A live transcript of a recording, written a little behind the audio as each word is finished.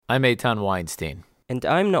I'm Eitan Weinstein. And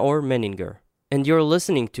I'm Naor Menninger. And you're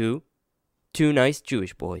listening to Two Nice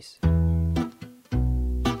Jewish Boys.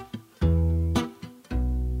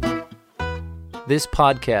 This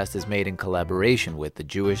podcast is made in collaboration with the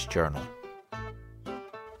Jewish Journal.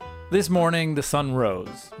 This morning, the sun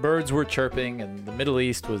rose. Birds were chirping, and the Middle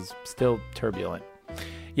East was still turbulent.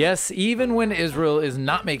 Yes, even when Israel is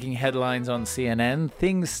not making headlines on CNN,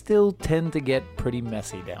 things still tend to get pretty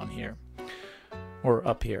messy down here. Or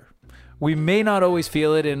up here. We may not always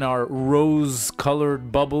feel it in our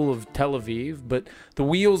rose-colored bubble of Tel Aviv, but the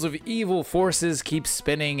wheels of evil forces keep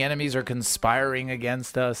spinning, enemies are conspiring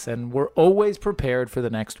against us, and we're always prepared for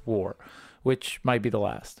the next war, which might be the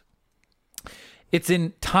last. It's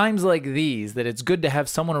in times like these that it's good to have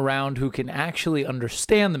someone around who can actually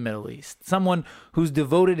understand the Middle East, someone who's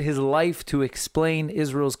devoted his life to explain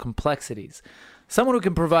Israel's complexities, someone who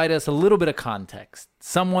can provide us a little bit of context,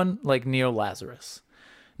 someone like Neil Lazarus.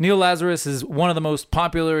 Neil Lazarus is one of the most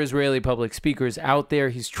popular Israeli public speakers out there.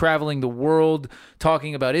 He's traveling the world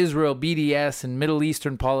talking about Israel, BDS, and Middle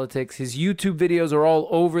Eastern politics. His YouTube videos are all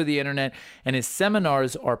over the internet, and his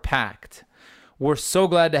seminars are packed. We're so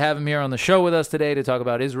glad to have him here on the show with us today to talk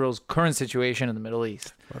about Israel's current situation in the Middle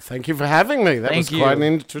East. Well, thank you for having me. That was quite an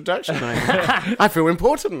introduction. I feel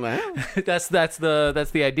important now. That's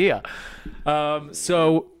the idea.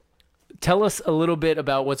 So tell us a little bit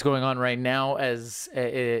about what's going on right now as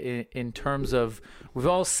in terms of, we've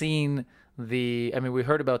all seen we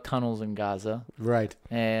heard about tunnels in Gaza. Right.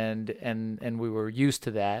 And we were used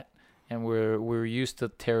to that. And we're used to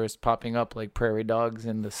terrorists popping up like prairie dogs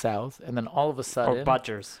in the south. And then all of a sudden... Or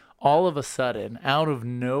butchers. All of a sudden, out of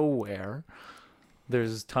nowhere,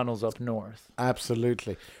 there's tunnels up north.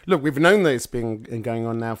 Absolutely. Look, we've known that it's been going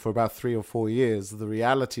on now for about 3 or 4 years. The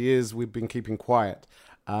reality is we've been keeping quiet.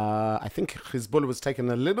 I think Hezbollah was taken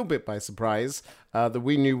a little bit by surprise that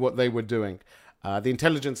we knew what they were doing. The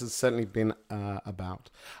intelligence has certainly been about.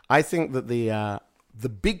 I think that the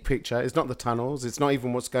big picture is not the tunnels. It's not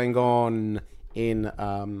even what's going on in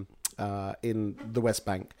the West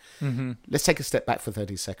Bank. Mm-hmm. Let's take a step back for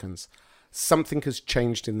 30 seconds. Something has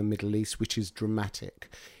changed in the Middle East, which is dramatic.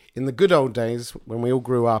 In the good old days, when we all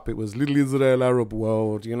grew up, it was little Israel, Arab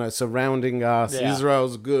world, surrounding us. Yeah.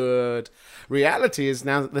 Israel's good. Reality is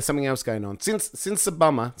now that there's something else going on. Since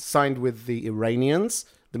Obama signed with the Iranians,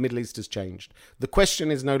 the Middle East has changed. The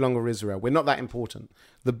question is no longer Israel. We're not that important.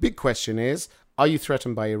 The big question is, are you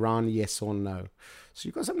threatened by Iran, yes or no? So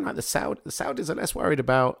you've got something like the Saudis are less worried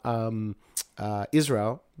about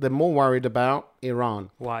Israel. They're more worried about Iran.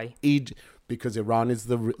 Why? Because Iran is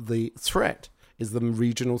the threat, is the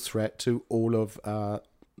regional threat to all of,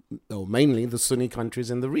 mainly the Sunni countries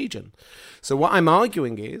in the region. So what I'm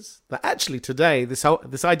arguing is that actually today, this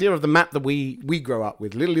idea of the map that we grow up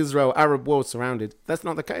with, little Israel, Arab world surrounded, that's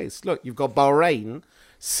not the case. Look, you've got Bahrain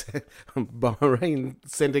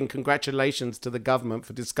sending congratulations to the government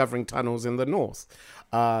for discovering tunnels in the north.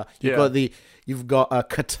 You've got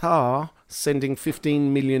Qatar sending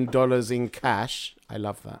 $15 million in cash. I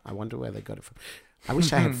love that. I wonder where they got it from. I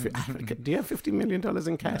wish I had. Do you have $50 million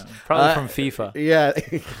in cash? Yeah, probably from FIFA.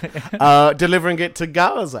 Yeah, delivering it to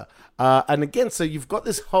Gaza. And again, so you've got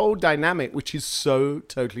this whole dynamic which is so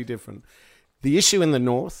totally different. The issue in the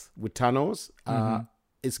north with tunnels.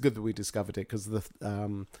 It's good that we discovered it because the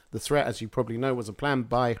threat, as you probably know, was a plan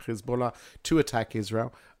by Hezbollah to attack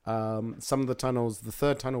Israel. Some of the tunnels, the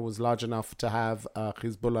third tunnel was large enough to have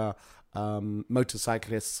Hezbollah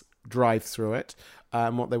motorcyclists drive through it.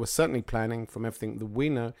 And what they were certainly planning, from everything that we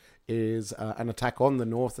know, is an attack on the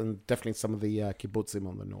north and definitely some of the kibbutzim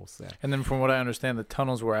on the north there. And then from what I understand, the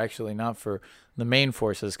tunnels were actually not for the main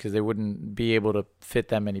forces because they wouldn't be able to fit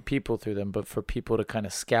that many people through them, but for people to kind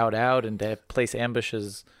of scout out and to place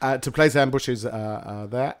ambushes. To place ambushes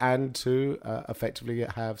there and to effectively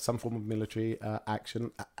have some form of military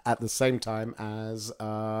action at the same time as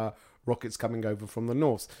rockets coming over from the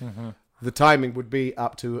north. Mm-hmm. The timing would be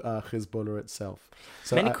up to Hezbollah itself.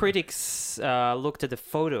 So, many critics looked at the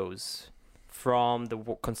photos from the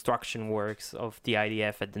construction works of the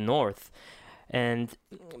IDF at the north. And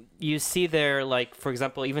you see there, like, for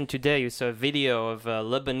example, even today, you saw a video of a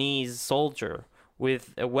Lebanese soldier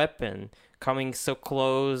with a weapon coming so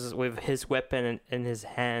close with his weapon in his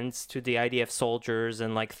hands to the IDF soldiers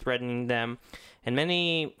and, like, threatening them. And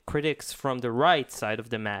many critics from the right side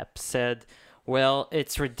of the map said, well,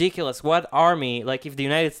 it's ridiculous. What army, like if the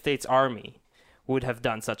United States Army would have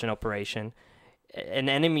done such an operation, an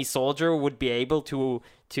enemy soldier would be able to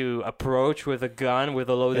to approach with a gun, with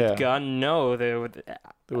a loaded Yeah. gun. No, they would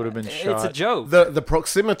have been It's a shot. joke. The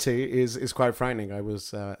proximity is quite frightening. I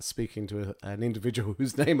was speaking to an individual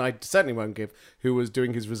whose name I certainly won't give, who was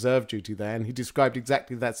doing his reserve duty there, and he described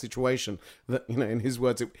exactly that situation. That, you know, in his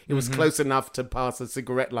words, it was close enough to pass a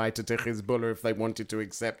cigarette lighter to Hezbollah if they wanted to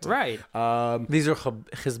accept it. Right. These are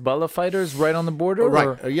Hezbollah fighters right on the border?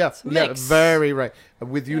 Right. or- Yeah, Mix. very right.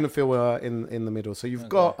 With UNIFIL in the middle. So you've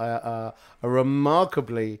got a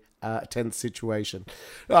remarkably tense situation.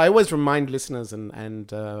 I always remind listeners and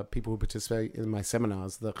people who participate in my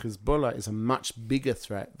seminars that Hezbollah is a much bigger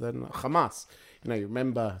threat than Hamas. You know, you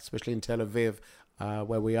remember, especially in Tel Aviv,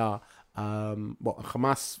 where we are, what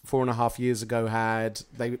Hamas 4.5 years ago had,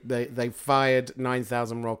 they fired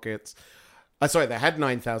 9,000 rockets. Sorry, they had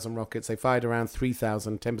 9,000 rockets. They fired around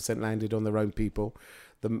 3,000. 10% landed on their own people,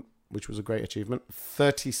 which was a great achievement.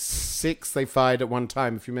 36 they fired at one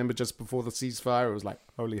time. If you remember, just before the ceasefire, it was like,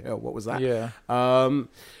 holy hell, what was that? Yeah.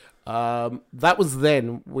 That was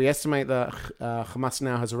then. We estimate that Hamas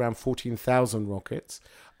now has around 14,000 rockets.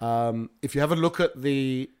 If you have a look at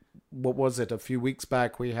what was it? A few weeks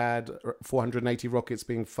back, we had 480 rockets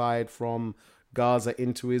being fired from Gaza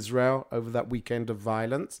into Israel over that weekend of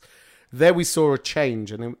violence. There we saw a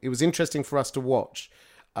change, and it was interesting for us to watch.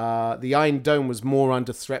 The Iron Dome was more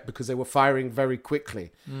under threat because they were firing very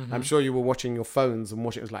quickly. I'm sure you were watching your phones and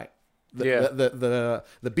watching. It was like the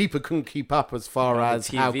beeper couldn't keep up as far On the as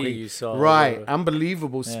how TV quick. you saw Right, the-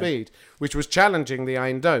 unbelievable speed, which was challenging the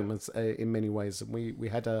Iron Dome in many ways. And we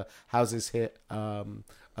had houses hit.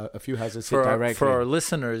 A few houses hit directly. For our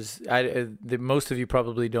listeners, most of you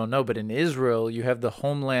probably don't know, but in Israel, you have the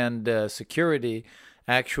Homeland Security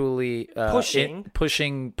actually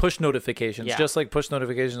pushing push notifications, Yeah. just like push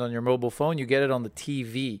notifications on your mobile phone. You get it on the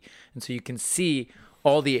TV, and so you can see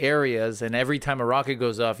all the areas. And every time a rocket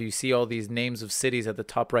goes off, you see all these names of cities at the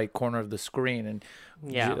top right corner of the screen. And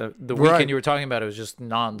the weekend Right. you were talking about, it was just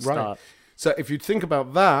nonstop. Right. So if you think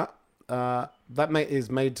about that, is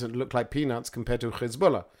made to look like peanuts compared to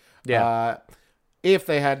Hezbollah. Yeah. If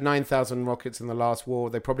they had 9,000 rockets in the last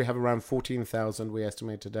war, they probably have around 14,000, we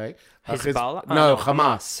estimate today. Hezbollah? No, no,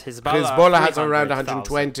 Hamas. Hezbollah has around 300,000.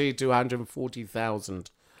 120 to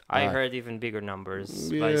 140,000. I heard even bigger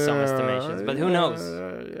numbers by some estimations, but who knows?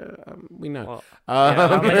 We know. Well,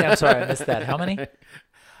 How many? I'm sorry, I missed that. How many?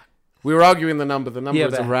 We were arguing the number. The number Yeah,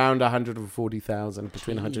 is but- around 140,000,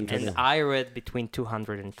 between 120. and I read between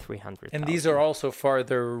 200 and 300. And these are also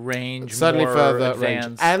farther range, Certainly more further range.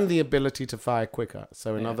 advanced. And the ability to fire quicker.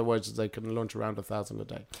 So in Yeah. other words, they can launch around 1,000 a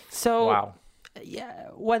day. So Wow. yeah,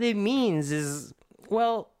 what it means is,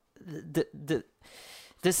 well, the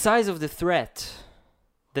size of the threat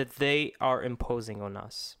that they are imposing on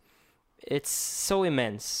us, it's so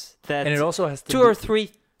immense that And it also has to 2 or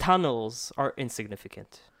 3 tunnels are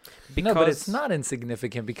insignificant. No, but it's not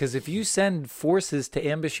insignificant, because if you send forces to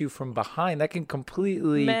ambush you from behind, that can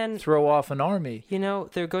completely Man. throw off an army. You know,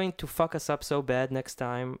 they're going to fuck us up so bad next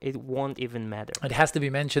time, it won't even matter. It has to be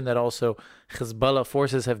mentioned that also Hezbollah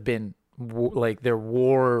forces have been they're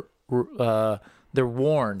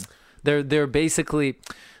worn. They're basically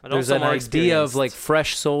But there's also an more idea of like experienced.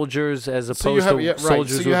 fresh soldiers as So opposed to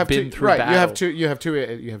soldiers who have been through battle. You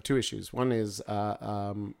have two issues. One is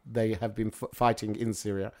they have been fighting in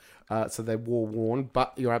Syria, so they're war worn.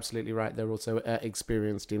 But you're absolutely right; they're also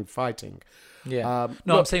experienced in fighting. Yeah.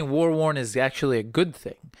 Look, I'm saying war worn is actually a good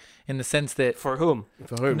thing, in the sense that For whom?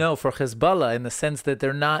 for whom? no, for Hezbollah, in the sense that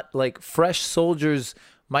they're not like fresh soldiers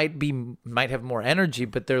might have more energy,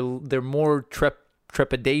 but they're more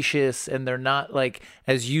trepidatious, and they're not like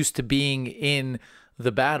as used to being in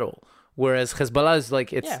the battle. Whereas Hezbollah is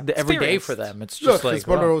like every day for experienced. them. It's just Look, like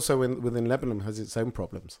Hezbollah wow. also within Lebanon has its own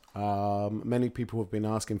problems. Many people have been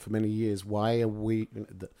asking for many years, why are we,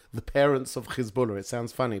 the parents of Hezbollah, it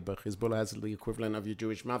sounds funny, but Hezbollah has the equivalent of your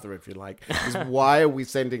Jewish mother, if you like, is why are we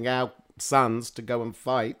sending our sons to go and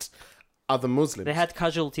fight other Muslims? They had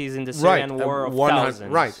casualties in the Syrian war of 100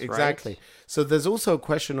 thousands. Right, exactly. So there's also a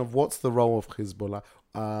question of what's the role of Hezbollah.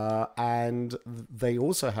 And they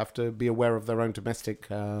also have to be aware of their own domestic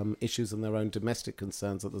issues and their own domestic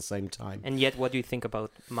concerns at the same time. And yet, what do you think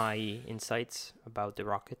about my insights about the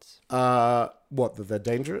rockets? What, that they're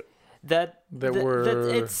dangerous? That we're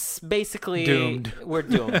it's basically doomed. We're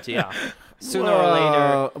doomed. Yeah. Sooner or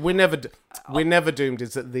later. We're never doomed.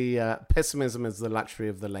 It's that the pessimism is the luxury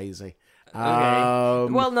of the lazy.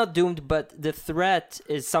 Okay. Well, not doomed, but the threat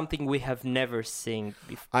is something we have never seen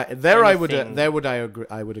before. I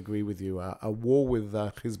would agree with you. A war with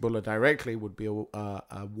Hezbollah directly would be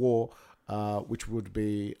a war which would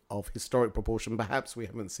be of historic proportion, perhaps we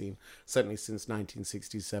haven't seen, certainly since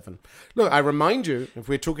 1967. Look, I remind you, if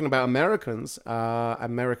we're talking about Americans,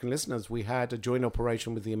 American listeners, we had a joint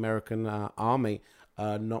operation with the American Army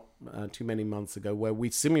not too many months ago, where we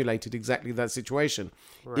simulated exactly that situation.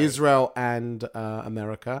 Right. Israel and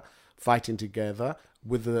America fighting together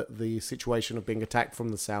with the situation of being attacked from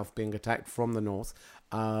the south, being attacked from the north,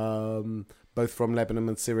 both from Lebanon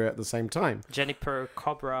and Syria at the same time. Juniper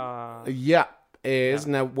Cobra. Yeah, is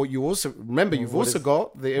now what you also remember. You've also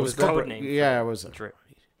got it was code name. Yeah, it was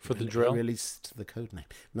for the drill. Released the code name.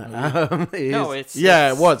 No, it's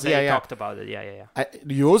it was. They Yeah. talked about it. Yeah.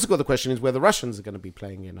 You also got the question is where the Russians are going to be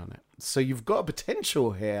playing in on it. So you've got a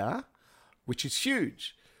potential here, which is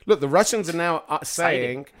huge. Look, the Russians are now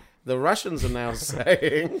saying. The Russians are now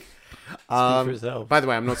saying. For yourself. By the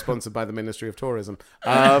way, I'm not sponsored by the Ministry of Tourism.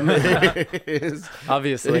 Obviously.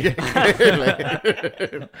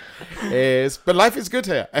 But life is good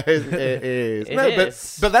here. But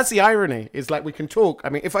that's the irony. It's like we can talk. I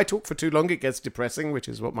mean, if I talk for too long, it gets depressing, which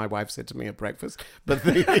is what my wife said to me at breakfast. But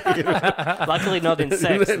Luckily, not in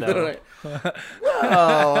sex, though.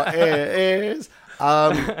 Well, it is.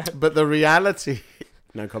 But the reality.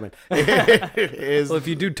 No comment. Well, if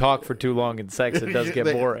you do talk for too long in sex, it does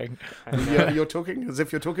get boring. You're talking as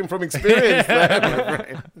if you're talking from experience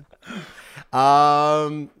there,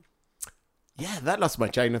 yeah, that lost my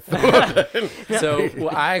chain of thought. So,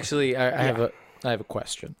 well, I have a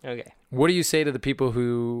question. Okay. What do you say to the people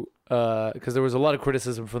who, because there was a lot of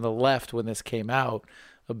criticism from the left when this came out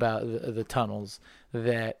about the tunnels,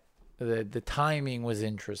 that the timing was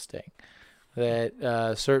interesting,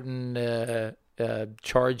 that certain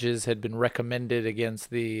charges had been recommended against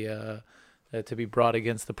to be brought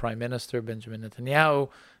against the Prime Minister Benjamin Netanyahu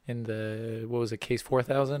in the case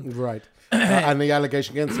 4000, right? And the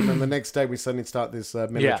allegation against him, and the next day we suddenly start this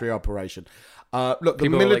military operation. Look,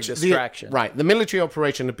 people the were like distraction. The military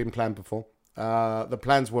operation had been planned before. The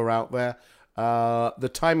plans were out there. The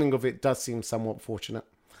timing of it does seem somewhat fortunate.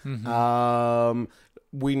 Mm-hmm.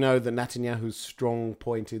 We know that Netanyahu's strong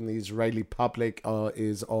point in the Israeli public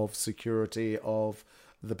is of security, of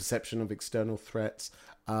the perception of external threats.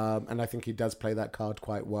 And I think he does play that card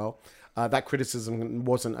quite well. That criticism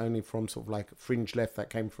wasn't only from sort of like fringe left, that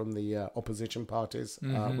came from the opposition parties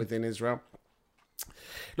within Israel.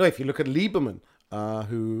 No, if you look at Lieberman,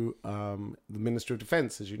 who the Minister of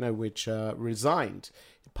Defense, as you know, which resigned,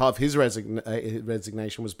 part of his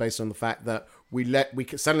resignation was based on the fact that we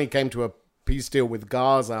suddenly came to a peace deal with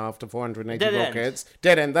Gaza after 480 rockets.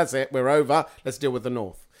 Dead end, that's it, we're over. Let's deal with the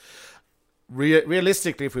north.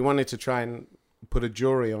 Realistically, if we wanted to try and put a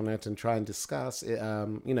jury on it and try and discuss it,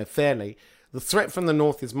 fairly, the threat from the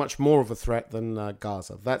north is much more of a threat than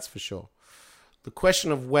Gaza, that's for sure. The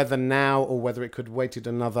question of whether now or whether it could have waited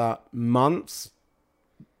another month,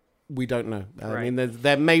 we don't know. I mean,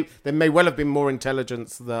 there may well have been more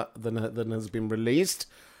intelligence than has been released,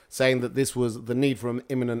 saying that the need for an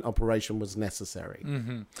imminent operation was necessary.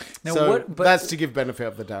 Mm-hmm. Now, so that's to give benefit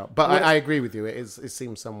of the doubt. But I agree with you. It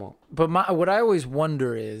seems somewhat. But what I always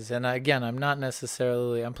wonder is, and again, I'm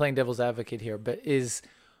playing devil's advocate here, but is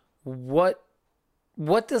what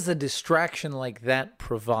does a distraction like that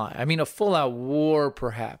provide? I mean, a full-out war,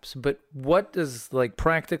 perhaps, but what does,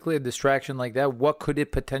 practically a distraction like that, what could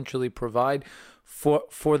it potentially provide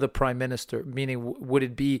for the Prime Minister? Meaning, would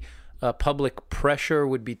it be public pressure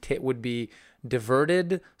would be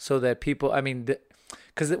diverted so that people,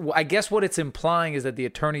 because I guess what it's implying is that the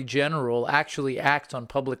Attorney General actually acts on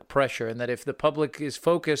public pressure, and that if the public is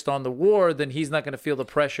focused on the war, then he's not going to feel the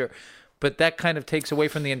pressure. But that kind of takes away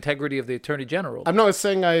from the integrity of the Attorney General. I'm not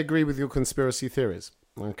saying I agree with your conspiracy theories,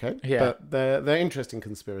 okay? Yeah. But they're interesting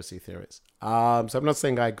conspiracy theories. So I'm not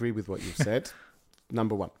saying I agree with what you've said.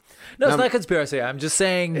 Number one. No, it's not a conspiracy. I'm just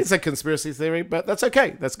saying... It's a conspiracy theory, but that's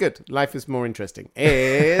okay. That's good. Life is more interesting.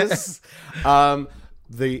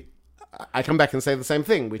 I come back and say the same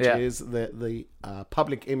thing, which is the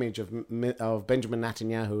public image of Benjamin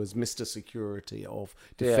Netanyahu as Mr. Security, of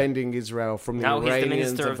defending Israel from the Iranians. He's the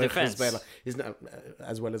Minister of Defense. Hezbollah,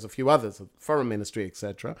 as well as a few others, Foreign Ministry,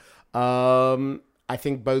 etc. I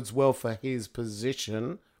think bodes well for his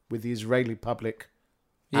position with the Israeli public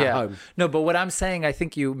at home. No, but what I'm saying, I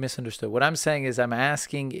think you misunderstood. What I'm saying is I'm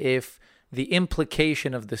asking if the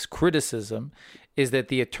implication of this criticism is that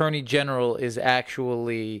the Attorney General is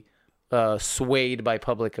actually swayed by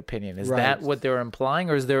public opinion. Is that what they're implying?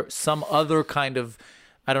 Or is there some other kind of,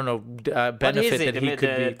 I don't know, benefit that he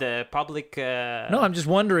could be? The public... no, I'm just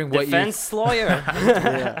wondering what defense lawyer.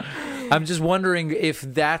 I'm just wondering if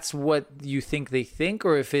that's what you think they think,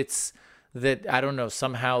 or if it's that I don't know,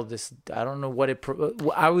 somehow this, I don't know what it,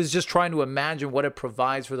 I was just trying to imagine what it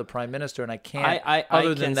provides for the prime minister, and I can't, I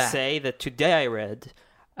other than can that. say that today I read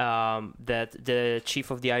that the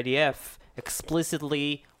chief of the IDF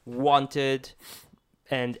explicitly wanted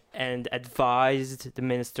and advised the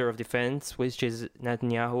Minister of Defense, which is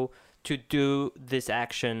Netanyahu, to do this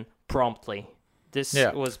action promptly. This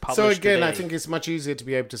was published So again, today. I think it's much easier to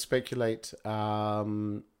be able to speculate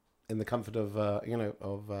in the comfort of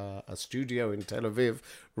a studio in Tel Aviv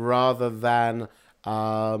rather than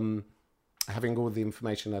having all the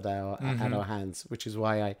information at our hands, which is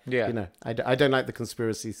why I don't like the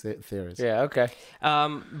conspiracy theories. Yeah, okay.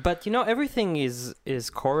 But everything is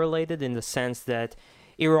correlated in the sense that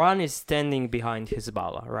Iran is standing behind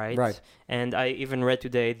Hezbollah, right? Right. And I even read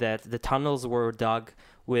today that the tunnels were dug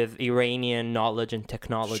with Iranian knowledge and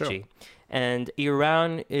technology. Sure. And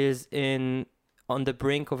Iran is on the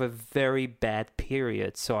brink of a very bad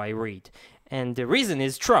period, so I read. And the reason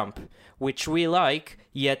is Trump, which we like,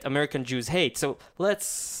 yet American Jews hate. So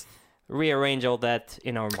let's rearrange all that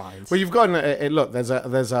in our minds. Well, you've got look.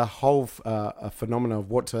 There's a whole a phenomenon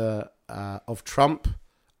of what of Trump,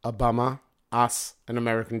 Obama, us, and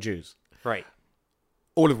American Jews. Right.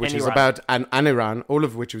 All of which And is Iran. about and Iran. All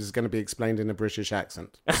of which is going to be explained in a British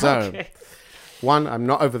accent. So. Okay. One, I'm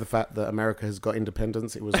not over the fact that America has got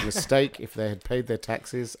independence. It was a mistake. If they had paid their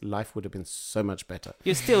taxes, life would have been so much better.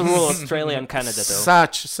 You still rule Australia and Canada, though.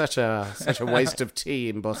 Such a waste of tea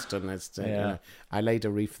in Boston. I laid a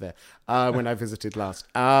reef there when I visited last.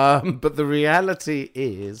 But the reality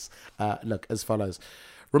is, look, as follows.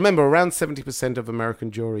 Remember, around 70% of American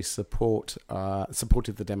Jewry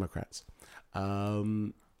supported the Democrats.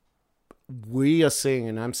 We are seeing,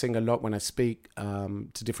 and I'm seeing a lot when I speak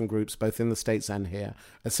to different groups, both in the States and here,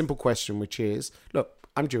 a simple question, which is, look,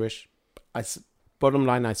 I'm Jewish. Bottom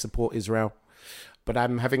line, I support Israel. But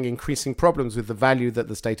I'm having increasing problems with the value that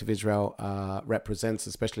the state of Israel represents,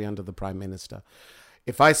 especially under the prime minister.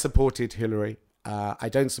 If I supported Hillary, I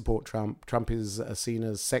don't support Trump. Trump is seen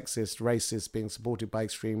as sexist, racist, being supported by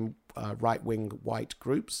extreme right-wing white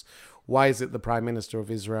groups. Why is it the prime minister of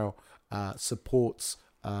Israel supports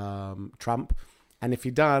Trump? And if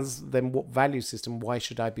he does, then what value system? Why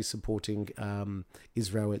should I be supporting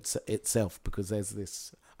Israel itself? Because there's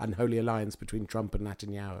this unholy alliance between Trump and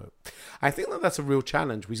Netanyahu. I think that's a real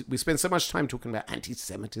challenge. We spend so much time talking about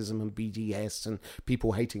anti-Semitism and BDS and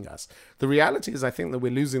people hating us. The reality is, I think that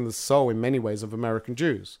we're losing the soul in many ways of American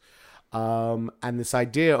Jews. And this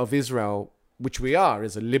idea of Israel, which we are,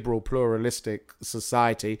 is a liberal, pluralistic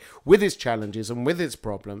society with its challenges and with its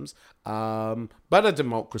problems, but a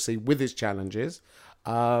democracy with its challenges,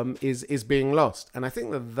 is being lost. And I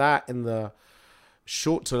think that in the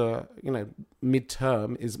short to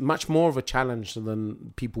mid-term is much more of a challenge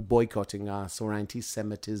than people boycotting us or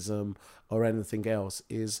anti-Semitism or anything else.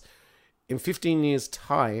 Is in 15 years'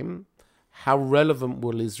 time, how relevant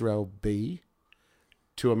will Israel be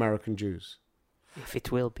to American Jews? If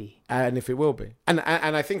it will be. And if it will be. And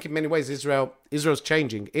I think in many ways Israel's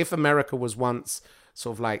changing. If America was once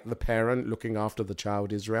sort of like the parent looking after the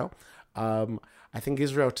child Israel, I think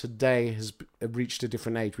Israel today has reached a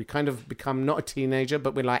different age. We kind of become not a teenager,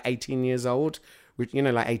 but we're like 18 years old. Like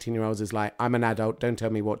 18-year-olds is like, I'm an adult, don't tell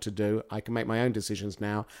me what to do. I can make my own decisions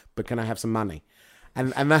now, but can I have some money?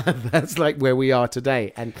 And that's like where we are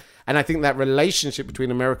today. And I think that relationship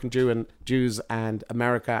between American Jews and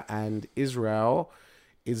America and Israel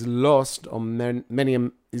is lost on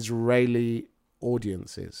many Israeli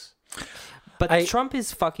audiences. But Trump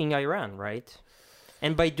is fucking Iran, right?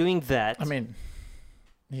 And by doing that... I mean,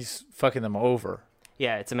 he's fucking them over.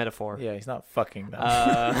 Yeah, it's a metaphor. Yeah, he's not fucking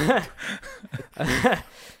them.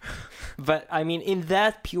 But, I mean, in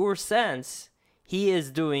that pure sense... He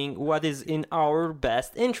is doing what is in our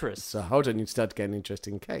best interest. So hold on, you start to get an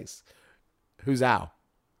interesting case. Who's our?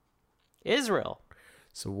 Israel.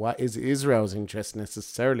 So what is Israel's interest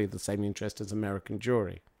necessarily the same interest as American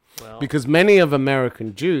Jewry? Well, because many of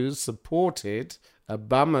American Jews supported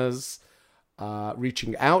Obama's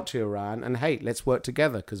reaching out to Iran and, hey, let's work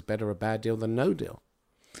together because better a bad deal than no deal.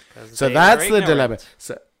 So that's the dilemma.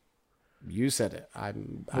 So you said it.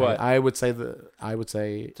 I would say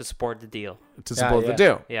to support the deal. To support the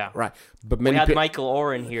deal. Yeah. Right. But we had Michael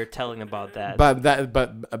Oren here telling about that. But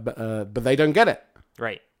they don't get it.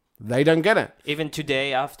 Right. They don't get it. Even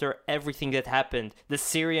today, after everything that happened, the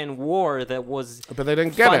Syrian war that was but they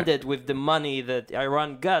don't get funded with the money that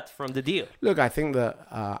Iran got from the deal. Look, I think that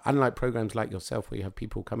unlike programs like yourself, where you have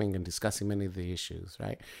people coming and discussing many of the issues,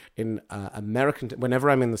 right? In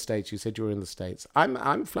whenever I'm in the States, you said you were in the States.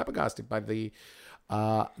 I'm flabbergasted by the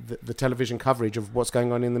television coverage of what's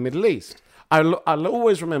going on in the Middle East. I'll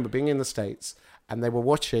always remember being in the States and they were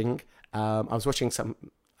watching. I was watching some.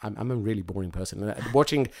 I'm a really boring person.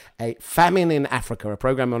 Watching a Famine in Africa, a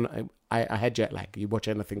program on. I had jet lag. You watch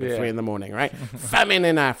anything at 3 a.m, right? Famine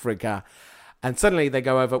in Africa. And suddenly they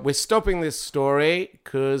go over, we're stopping this story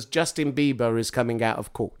because Justin Bieber is coming out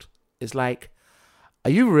of court. It's like,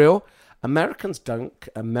 are you real? American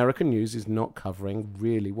news is not covering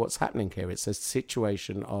really what's happening here. It's a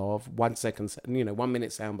situation of 1 second, 1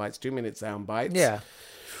 minute sound bites, 2 minute sound bites. Yeah.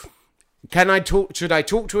 Should I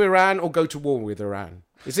talk to Iran or go to war with Iran?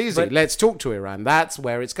 It's easy. Let's talk to Iran. That's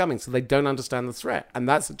where it's coming. So they don't understand the threat. And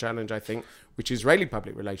that's the challenge, I think, which Israeli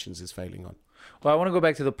public relations is failing on. Well, I want to go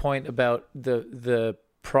back to the point about the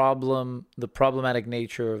problematic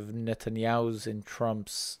nature of Netanyahu's and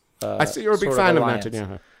Trump's. I see you're a big fan of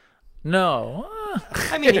Netanyahu. No,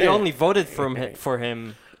 I mean, he only voted for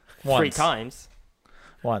him Once. 3 times.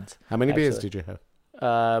 Once. How many beers Actually. did you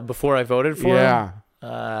have? Before I voted for him. Yeah.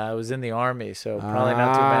 I was in the army, so probably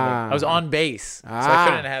not too many. I was on base, so I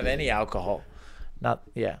couldn't have any alcohol. That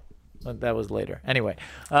was later. Anyway,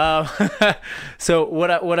 so what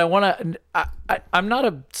I want to, I'm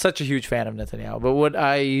not such a huge fan of Netanyahu, but what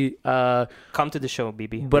I Come to the show,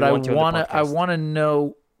 Bibi. but We want you on the I podcast. want to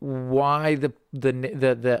know why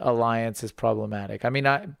the alliance is problematic. I mean,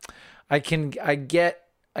 I get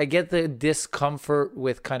the discomfort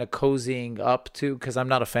with kind of cozying up to, because I'm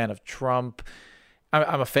not a fan of Trump.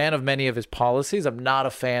 I'm a fan of many of his policies. I'm not a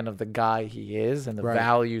fan of the guy he is and the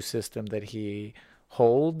value system that he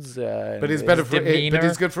holds. But he's better for but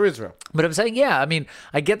he's good for Israel. But I'm saying, yeah, I mean,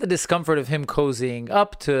 I get the discomfort of him cozying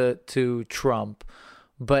up to Trump,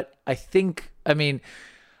 but I mean,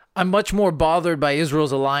 I'm much more bothered by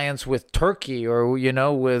Israel's alliance with Turkey, or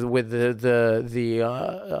with the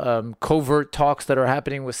covert talks that are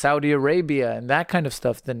happening with Saudi Arabia and that kind of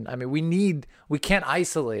stuff. Then I mean, we can't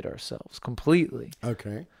isolate ourselves completely.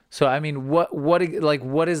 Okay. So I mean, what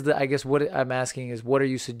is the? I guess what I'm asking is, what are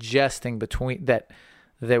you suggesting between that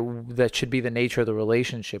should be the nature of the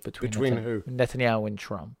relationship between who? Netanyahu and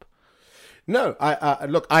Trump? No,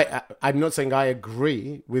 look. I'm not saying I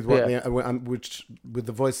agree with what with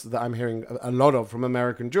the voice that I'm hearing a lot of from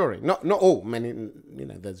American Jewry. Not all. Many,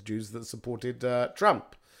 there's Jews that supported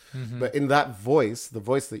Trump, but in that voice, the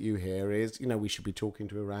voice that you hear is, we should be talking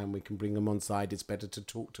to Iran. We can bring them on side. It's better to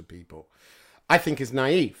talk to people. I think is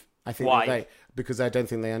naive. I think Why? Because I don't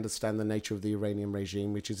think they understand the nature of the Iranian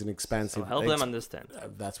regime, which is an expansive. So help them understand.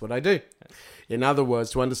 That's what I do. In other words,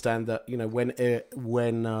 to understand that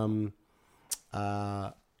when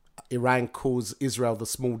Iran calls Israel the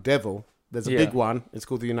small devil, there's a big one. It's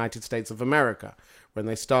called the United States of America. When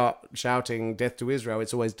they start shouting death to Israel,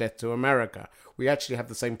 it's always death to America. We actually have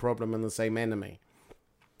the same problem and the same enemy.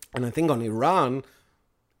 And I think on Iran,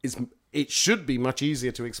 it should be much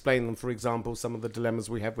easier to explain them, for example, some of the dilemmas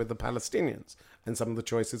we have with the Palestinians and some of the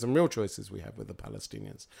choices and real choices we have with the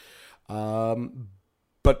Palestinians.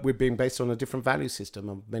 But we're being based on a different value system.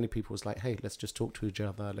 And many people was like, hey, let's just talk to each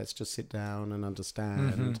other. Let's just sit down and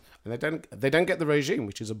understand. And they don't get the regime,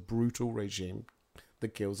 which is a brutal regime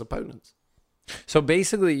that kills opponents. So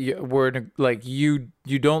basically, you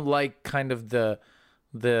don't like kind of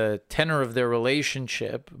the tenor of their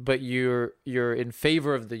relationship, but you're in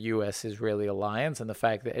favor of the U.S.-Israeli alliance and the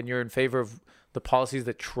fact that, and you're in favor of the policies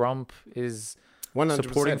that Trump is 100%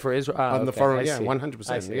 supporting for Israel on the foreign. Yeah,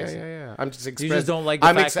 100%. Yeah. I'm just expressing. You just don't like the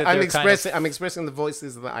fact that I'm expressing the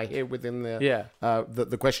voices that I hear within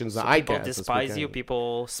the questions that I get. People despise you.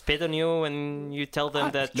 People spit on you, and you tell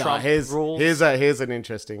them that Trump rules. Here's an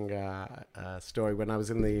interesting story. When I was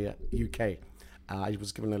in the UK, I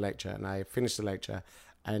was given a lecture, and I finished the lecture,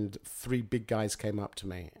 and 3 big guys came up to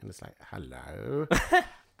me, and it's like, hello.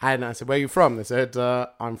 And I said, where are you from? They said,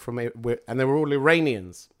 I'm from... And they were all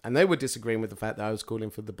Iranians. And they were disagreeing with the fact that I was calling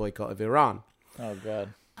for the boycott of Iran. Oh,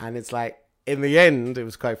 God. And it's like, in the end, it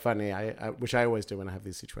was quite funny, which I always do when I have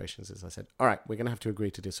these situations, is I said, all right, we're going to have to agree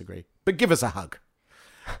to disagree. But give us a hug.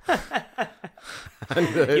 You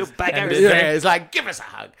back yeah, it's like, give us a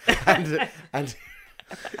hug. And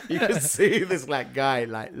you could see this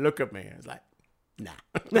guy look at me. It's like, nah.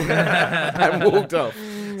 And walked off.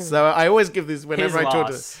 So I always give this whenever I talk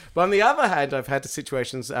to. But on the other hand, I've had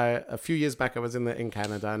situations. A few years back, I was in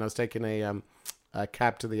Canada, and I was taking a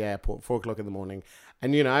cab to the airport, 4:00 in the morning.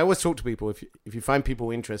 And I always talk to people. If you find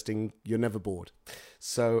people interesting, you're never bored.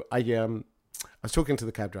 So I was talking to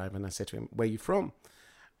the cab driver, and I said to him, "Where are you from?"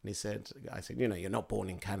 And I said, "You're not born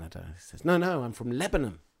in Canada." He says, "No, I'm from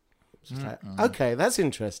Lebanon." Just like, okay, that's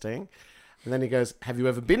interesting. And then he goes, "Have you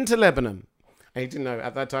ever been to Lebanon?" And he didn't know,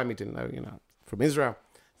 at that time, he didn't know, from Israel.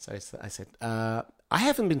 So I said, I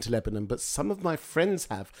haven't been to Lebanon, but some of my friends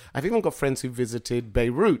have. I've even got friends who visited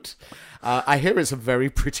Beirut. I hear it's a very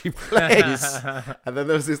pretty place. And then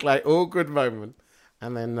there was this like awkward moment.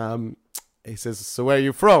 And then he says, so where are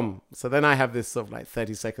you from? So then I have this sort of like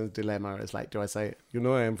 30 seconds dilemma. It's like, do I say, I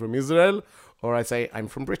am from Israel? Or I say, I'm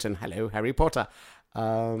from Britain. Hello, Harry Potter.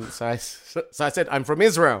 So I said, I'm from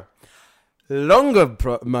Israel. Longer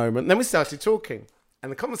moment. Then we started talking.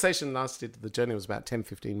 And the conversation lasted, the journey was about 10,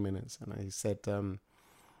 15 minutes. And I said,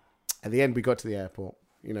 at the end, we got to the airport,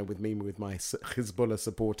 with my Hezbollah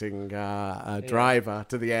supporting driver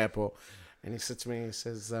to the airport. And he said to me, he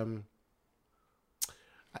says,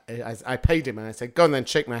 I paid him and I said, go on then,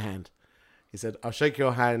 shake my hand. He said, I'll shake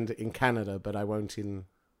your hand in Canada, but I won't in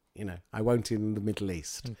the Middle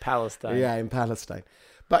East. In Palestine. Yeah, in Palestine.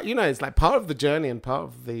 But, it's like part of the journey and part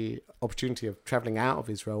of the opportunity of traveling out of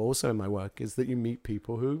Israel also in my work is that you meet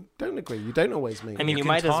people who don't agree. You don't always meet. I mean, you can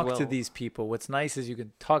might talk as well to these people. What's nice is you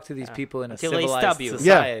can talk to these people in a Until they civilized stab you.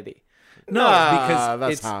 society. No, because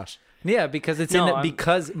that's it's harsh. Yeah, because it's No,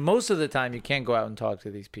 because most of the time you can't go out and talk to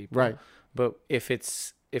these people. Right. But if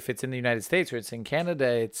it's in the United States or it's in Canada,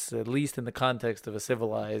 it's at least in the context of a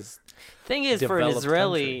civilized. Thing is, for an developed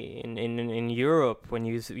Israeli in Europe, when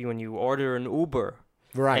you order an Uber,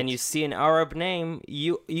 Right. and you see an Arab name,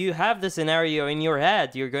 you have the scenario in your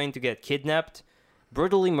head. You're going to get kidnapped,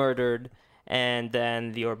 brutally murdered, and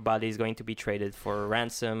then your body is going to be traded for a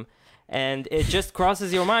ransom. And it just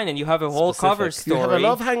crosses your mind, and you have a whole cover Specific. story. You have a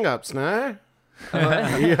lot of hang-ups, no?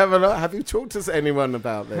 You have a lot. Have you talked to anyone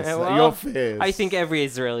about this? Well, Your fears? I think every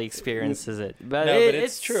Israeli experiences it. But No, but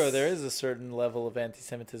it's true. There is a certain level of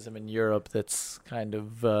anti-Semitism in Europe that's kind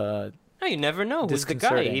of. No, you never know who's the guy.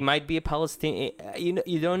 Disconcerting. He might be a Palestinian.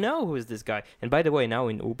 You don't know who's this guy. And by the way, now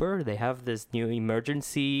in Uber, they have this new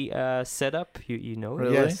emergency setup. You know it?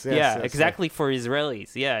 Really? Yes, Yeah, yes, exactly for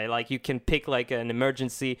Israelis. Yeah, like you can pick like an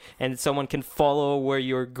emergency and someone can follow where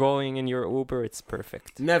you're going in your Uber. It's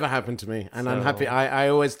perfect. Never happened to me, and I'm So- happy. I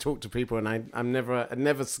always talk to people, and I'm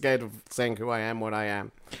never scared of saying who I am, what I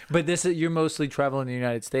am. But you're mostly traveling in the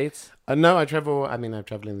United States. No, I travel. I mean, I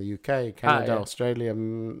travel in the UK, Canada, yeah. Australia,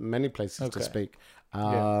 many places to Okay. speak.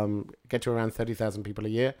 Yeah. Get to around 30,000 people a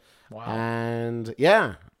year, Wow. and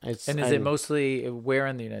yeah, it's. And is it mostly where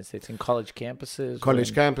in the United States? In college campuses?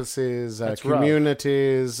 college Or campuses, That's rough.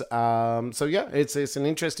 communities? So yeah, it's an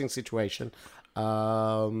interesting situation.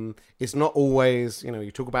 It's not always,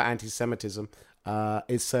 you talk about anti-Semitism.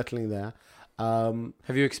 It's certainly there.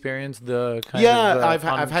 Have you experienced the kind Yeah, of I've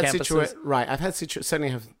had campuses? certainly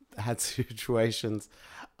have had situations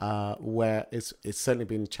where it's certainly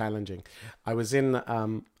been challenging. I was in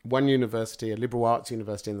one university, a liberal arts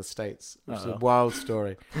university in the States, which is a wild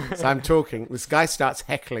story. So I'm talking, this guy starts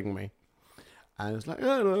heckling me, and it's like,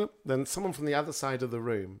 oh, no. Then someone from the other side of the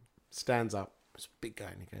room stands up. It's a big guy,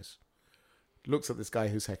 and he goes, looks at this guy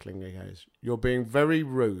who's heckling me, goes, you're being very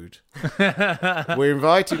rude. We're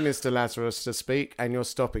inviting Mr. Lazarus to speak and you're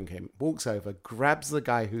stopping him. Walks over, grabs the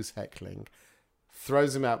guy who's heckling,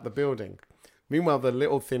 throws him out the building. Meanwhile, the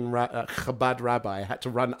little thin Chabad rabbi had to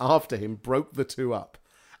run after him, broke the two up.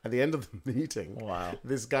 At the end of the meeting, Wow.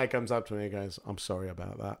 this guy comes up to me and goes, I'm sorry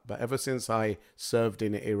about that, but ever since I served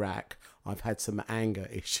in Iraq, I've had some anger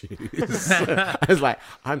issues. I was like,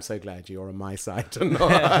 I'm so glad you're on my side and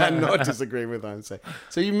not disagree with what I'm saying.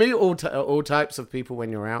 So you meet all types of people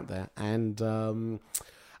when you're out there. And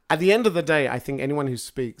at the end of the day, I think anyone who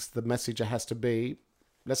speaks, the message has to be,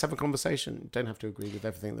 let's have a conversation. You don't have to agree with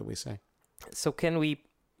everything that we say. So can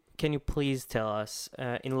you please tell us,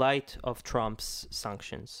 in light of Trump's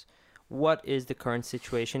sanctions, what is the current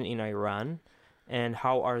situation in Iran, and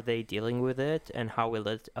how are they dealing with it, and how will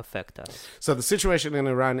it affect us? So the situation in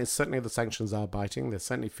Iran is certainly the sanctions are biting. They're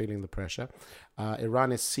certainly feeling the pressure.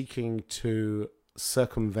 Iran is seeking to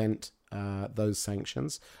circumvent those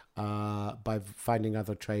sanctions by finding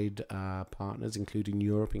other trade partners, including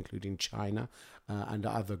Europe, including China, and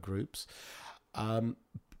other groups.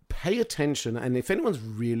 Pay attention, and if anyone's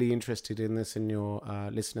really interested in this, in your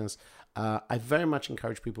listeners, I very much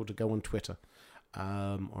encourage people to go on Twitter,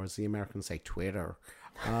 or as the Americans say, Twitter.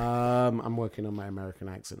 I'm working on my American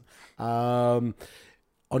accent. On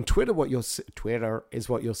Twitter, Twitter is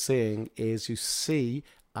what you're seeing is you see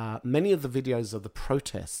many of the videos of the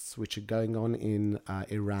protests which are going on in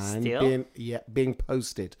Iran being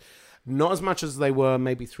posted. Not as much as they were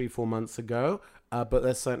maybe 3-4 months ago, but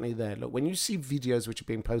they're certainly there. Look, when you see videos which are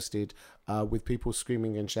being posted with people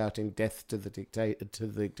screaming and shouting "Death to the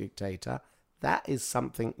dictator," that is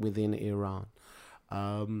something within Iran.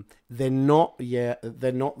 They're not yet.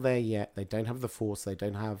 They're not there yet. They don't have the force. They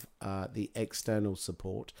don't have the external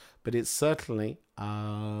support. But it's certainly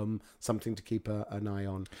something to keep an eye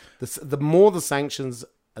on. The more the sanctions,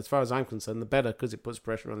 as far as I'm concerned, the better, because it puts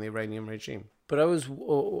pressure on the Iranian regime. But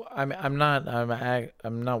I'm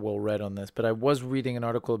not well read on this, but I was reading an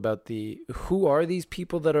article about who are these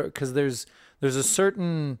people that are, because there's a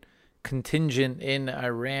certain contingent in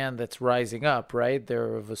Iran that's rising up, right?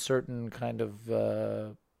 They're of a certain kind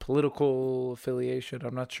of political affiliation.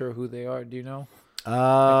 I'm not sure who they are. Do you know?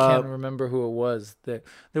 I can't remember who it was. The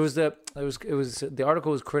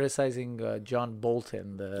article was criticizing John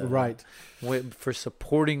Bolton, right, for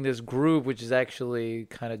supporting this group, which is actually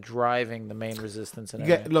kind of driving the main resistance in Iran.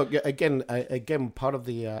 Yeah, look, again, part of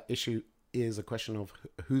the issue is a question of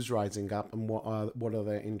who's rising up and what are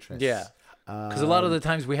their interests. Yeah. Because a lot of the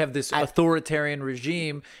times we have this authoritarian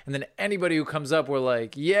regime, and then anybody who comes up, we're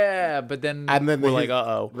like, yeah, but then we're like,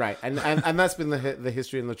 uh-oh. Right, and that's been the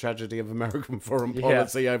history and the tragedy of American foreign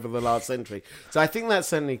policy over the last century. So I think that's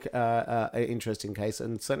certainly an interesting case,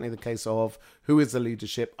 and certainly the case of who is the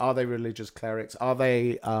leadership. Are they religious clerics? Are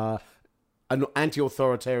they an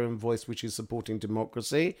anti-authoritarian voice which is supporting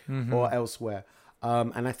democracy or elsewhere?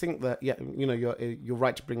 And I think that, you're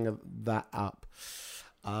right to bring that up.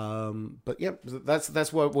 But yeah,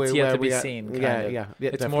 that's what we're. It's yet to be seen. Yeah, it's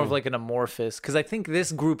definitely. more of like an amorphous, because I think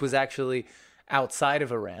this group was actually outside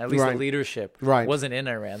of Iran. At least the leadership wasn't in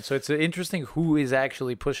Iran. So it's interesting who is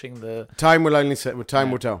actually pushing the. Time will only say.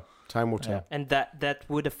 Time will tell. Time will tell. Yeah. And that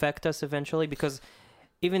would affect us eventually, because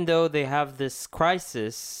even though they have this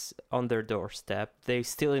crisis on their doorstep, they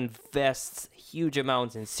still invest huge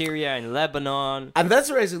amounts in Syria and Lebanon. And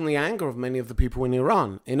that's raising the anger of many of the people in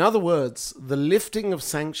Iran. In other words, the lifting of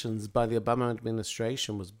sanctions by the Obama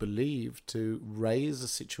administration was believed to raise a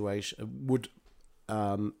situation, would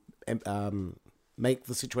make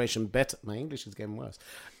the situation better. My English is getting worse.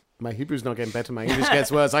 My Hebrew's not getting better. My English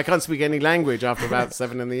gets worse. I can't speak any language after about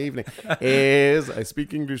 7 in the evening. I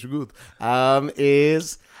speak English good.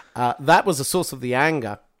 That was a source of the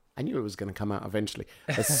anger. I knew it was going to come out eventually.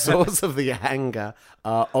 A source of the anger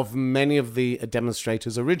of many of the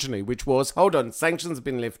demonstrators originally, which was, hold on, sanctions have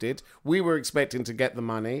been lifted. We were expecting to get the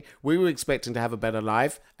money. We were expecting to have a better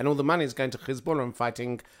life. And all the money is going to Hezbollah and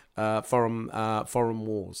fighting foreign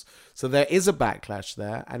wars. So there is a backlash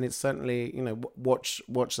there. And it's certainly, watch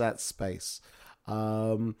that space.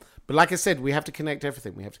 But like I said, we have to connect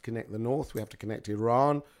everything. We have to connect the North. We have to connect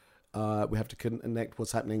Iran. We have to connect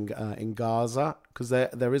what's happening in Gaza, because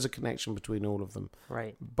there is a connection between all of them.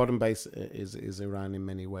 Right. Bottom base is Iran in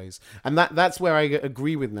many ways, and that's where I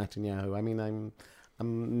agree with Netanyahu. I mean, I'm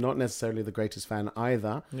not necessarily the greatest fan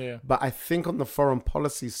either. Yeah. But I think on the foreign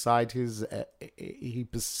policy side, he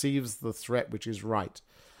perceives the threat, which is right,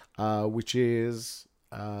 which is,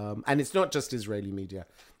 and it's not just Israeli media.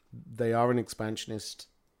 They are an expansionist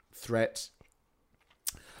threat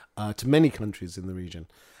to many countries in the region.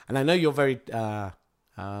 And I know you're very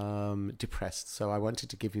depressed, so I wanted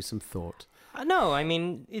to give you some thought. No, I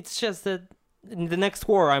mean, it's just that in the next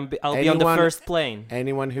war, I'll be on the first plane.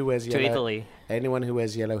 Anyone who wears to Italy. Anyone who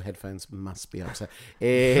wears yellow headphones must be upset.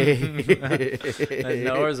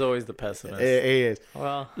 Noah's always the pessimist. He is.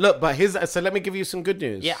 Well, look, but so let me give you some good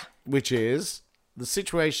news. Yeah. Which is the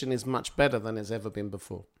situation is much better than it's ever been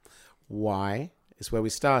before. Why? It's where we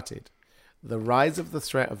started. The rise of the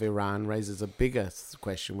threat of Iran raises a bigger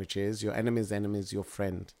question, which is your enemy's enemy is your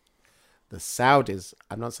friend. The Saudis,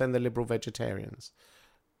 I'm not saying the liberal vegetarians,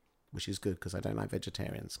 which is good because I don't like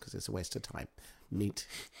vegetarians because it's a waste of time. Meat.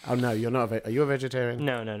 Oh, no, you're not. Are you a vegetarian?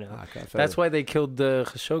 No. Okay, that's why they killed the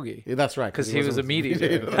Khashoggi. Yeah, that's right. Because he was a meat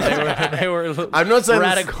eater. they were I'm not saying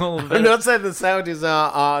radical. I'm not saying the Saudis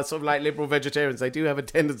are sort of like liberal vegetarians. They do have a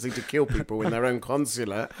tendency to kill people in their own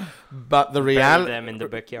consulate. But the reality... Bury them in their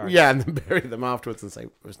backyard. Yeah, and then bury them afterwards and say,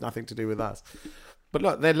 it was nothing to do with us. But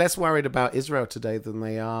look, they're less worried about Israel today than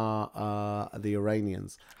they are the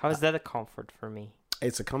Iranians. How is that a comfort for me?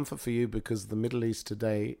 It's a comfort for you because the Middle East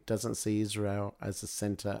today doesn't see Israel as a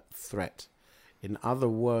center threat. In other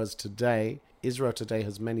words, today, Israel today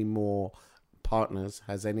has many more partners,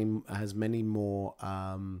 has many more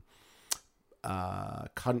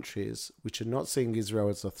countries which are not seeing Israel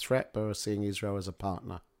as a threat, but are seeing Israel as a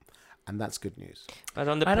partner. And that's good news. But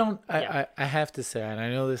on the I have to say, and I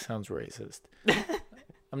know this sounds racist.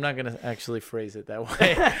 I'm not going to actually phrase it that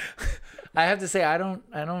way. I have to say, I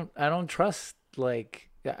don't trust,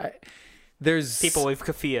 there's people with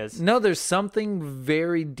kafias. No, there's something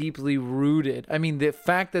very deeply rooted. I mean, the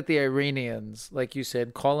fact that the Iranians, like you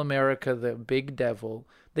said, call America the big devil,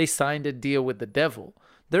 they signed a deal with the devil.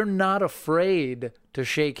 they're not afraid to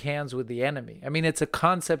shake hands with the enemy. I mean, it's a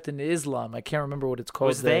concept in Islam. I can't remember what it's called.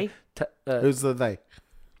 Was they? Who's the they?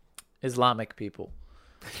 Islamic people.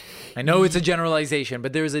 I know it's a generalization,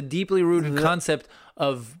 but there's a deeply rooted concept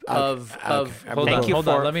of hold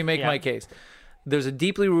on. Let me make my case. There's a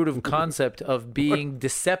deeply rooted concept of being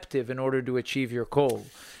deceptive in order to achieve your goal.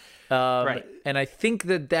 Right. And I think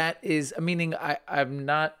that is, meaning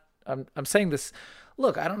I'm saying this.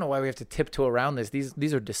 Look, I don't know why we have to tiptoe around this.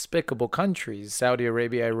 These are despicable countries. Saudi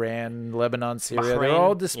Arabia, Iran, Lebanon, Syria. They're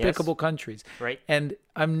all despicable countries. Right. And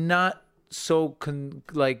I'm not so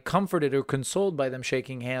comforted or consoled by them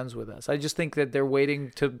shaking hands with us. I just think that they're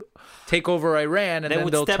waiting to take over Iran, and they then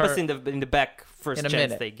would they'll step turn us in the back first chance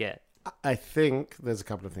minute. they get. I think there's a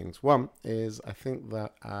couple of things. One is I think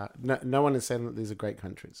that no one is saying that these are great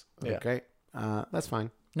countries. Okay, that's fine.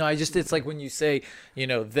 No, it's like when you say,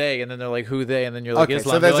 they, and then they're like, who they, and then you're like, Okay,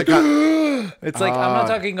 Islam. so there's It's like, I'm not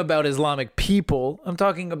talking about Islamic people. I'm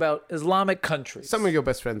talking about Islamic countries. some of your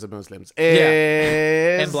best friends are Muslims.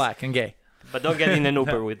 And black and gay. But don't get in an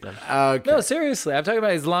Uber with them. Okay. No, seriously. I'm talking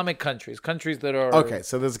about Islamic countries that are... Okay,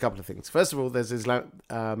 so there's a couple of things. First of all, there's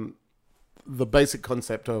the basic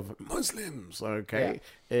concept of Muslims. Okay,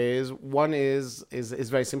 is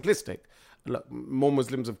very simplistic. Look, more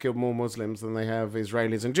Muslims have killed more Muslims than they have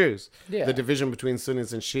Israelis and Jews. Yeah. The division between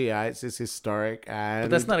Sunnis and Shiites is historic, and But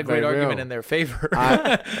that's not a great very argument real. in their favor.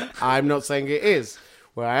 I'm not saying it is.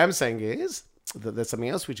 What I am saying is that there's something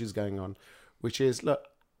else which is going on, which is, look,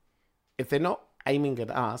 if they're not aiming at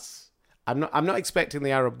us, I'm not expecting the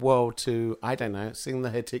Arab world to, I don't know, sing the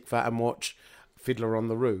Hatikva and watch Fiddler on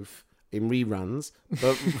the Roof in reruns.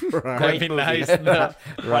 But That'd be nice. right?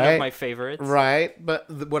 One of my favorites. Right,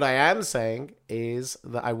 but what I am saying is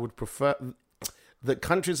that I would prefer that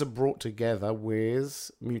countries are brought together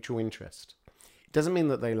with mutual interest. It doesn't mean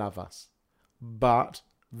that they love us, but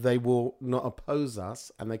they will not oppose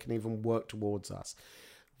us, and they can even work towards us.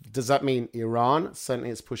 Does that mean Iran? Certainly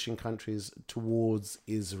it's pushing countries towards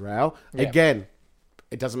Israel. Yeah. Again,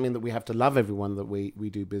 it doesn't mean that we have to love everyone that we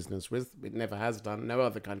do business with. It never has done. No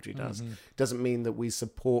other country does. Mm-hmm. It doesn't mean that we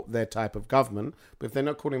support their type of government. But if they're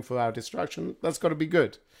not calling for our destruction, that's got to be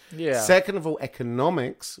good. Yeah. Second of all,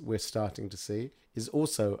 economics we're starting to see is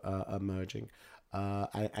also emerging.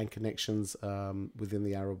 And connections within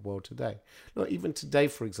the Arab world today. Look, even today,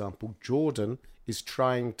 for example, Jordan is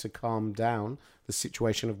trying to calm down the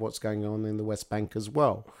situation of what's going on in the West Bank as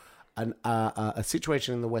well. And a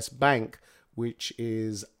situation in the West Bank which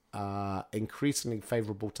is increasingly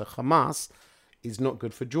favorable to Hamas is not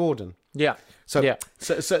good for Jordan. Yeah. So, Yeah.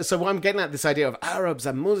 so what I'm getting at, this idea of Arabs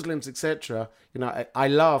and Muslims, etc. I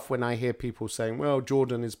laugh when I hear people saying, "Well,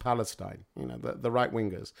 Jordan is Palestine." The right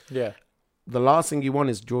wingers. Yeah. The last thing you want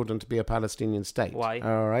is Jordan to be a Palestinian state. Why?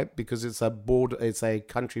 All right, because it's a border. It's a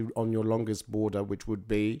country on your longest border, which would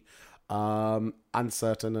be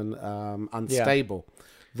uncertain and unstable. Yeah.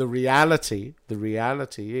 The reality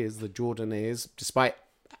is that Jordan is, despite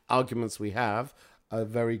arguments we have, a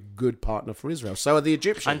very good partner for Israel. So are the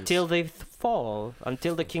Egyptians. Until they fall.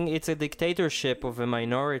 Until the king, it's a dictatorship of a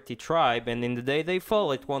minority tribe, and in the day they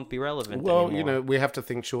fall, it won't be relevant anymore. We have to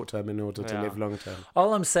think short term in order to live long term.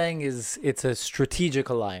 All I'm saying is it's a strategic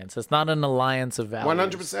alliance. It's not an alliance of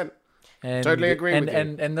values. 100%. Totally agree with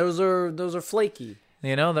you. And those are flaky.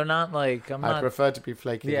 They're not like I prefer to be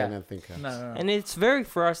flaky than a thinker. No. And it's very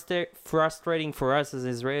frustrating for us as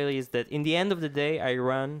Israelis that in the end of the day,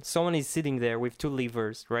 Iran, someone is sitting there with two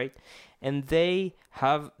levers, right? And they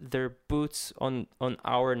have their boots on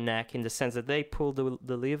our neck in the sense that they pull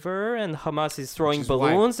the lever and Hamas is throwing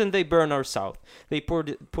balloons and they burn our south. They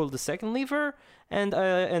pull the second lever and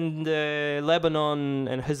Lebanon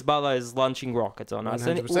and Hezbollah is launching rockets on us.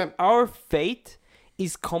 100%. And our fate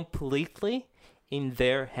is completely in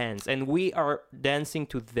their hands, and we are dancing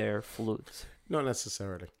to their flutes. Not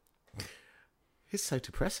necessarily. It's so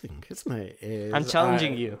depressing, isn't it? I'm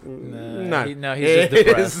challenging you. No, he's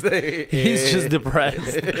just depressed. He's just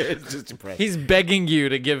depressed. It's just depressed. He's begging you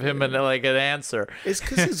to give him an answer. It's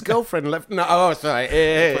because his girlfriend left. No, sorry.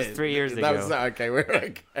 It was 3 years ago. That was okay. We're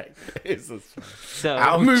okay. So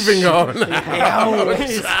moving on.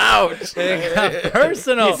 Ouch! It got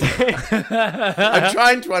personal. I'm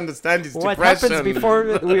trying to understand his what depression. happens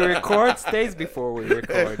before we record stays before we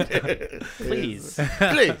record. Please.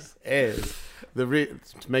 Is to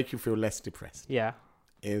make you feel less depressed. Yeah.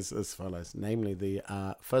 Is as follows. Namely,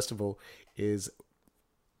 first of all, is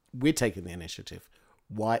we're taking the initiative.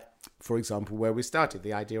 Why, for example, where we started,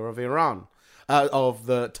 the idea of Iran, of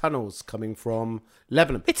the tunnels coming from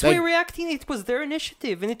Lebanon. We're reacting. It was their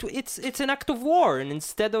initiative, and it's an act of war. And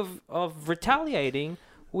instead of retaliating,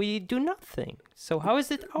 we do nothing. So how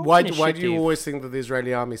is it our Why initiative? do you always think that the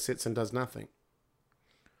Israeli army sits and does nothing?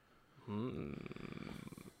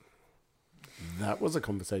 That was a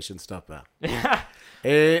conversation stopper.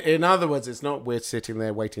 In other words, it's not we're sitting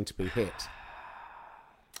there waiting to be hit.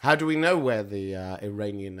 How do we know where the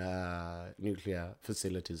Iranian nuclear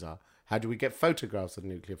facilities are? How do we get photographs of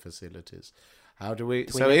nuclear facilities? How do we?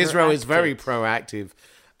 So Israel is very proactive.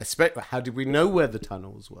 How do we know where the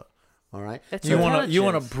tunnels were? All right. That's You want a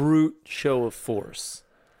intelligence. brute show of force.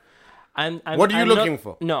 What are you looking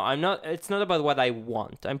for? No, I'm not. It's not about what I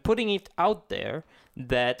want. I'm putting it out there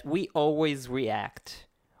that we always react.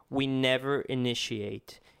 We never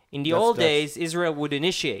initiate. In the old days, Israel would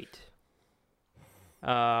initiate.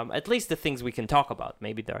 At least the things we can talk about.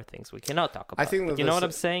 Maybe there are things we cannot talk about. I think that you know what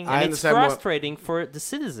I'm saying? I And it's understand what- frustrating for the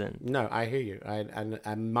citizen. No, I hear you.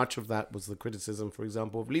 And much of that was the criticism, for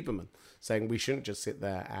example, of Lieberman, saying we shouldn't just sit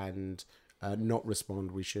there and not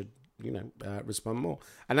respond. We should, respond more.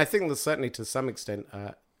 And I think that certainly to some extent,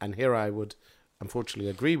 and here I would unfortunately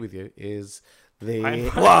agree with you, is the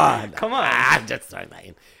one. Come on. I'm just throwing that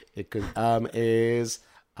in. It could, is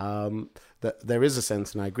that there is a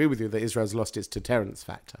sense, and I agree with you, that Israel's lost its deterrence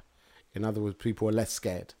factor. In other words, people are less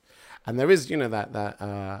scared. And there is,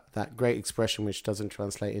 that great expression which doesn't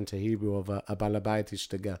translate into Hebrew of a balabayit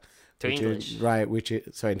ishtega. To English.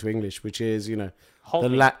 Into English, which is,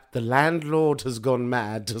 Hold me. the landlord has gone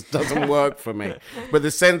mad, just doesn't work for me. But the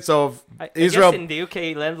sense of I Israel... guess in the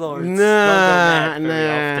UK, landlords don't go Nah, mad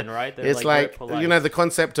very often, right? They're It's very like polite. the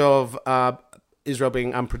concept of Israel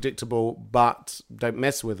being unpredictable, but don't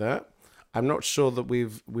mess with it. I'm not sure that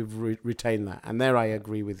we've retained that, and there I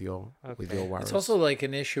agree with your worries. It's also like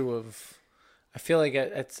an issue of, I feel like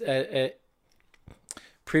at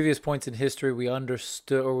previous points in history we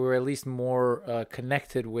understood, or we were at least more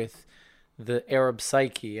connected with the Arab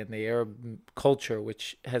psyche and the Arab culture,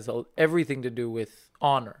 which has everything to do with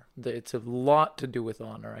honor. It's a lot to do with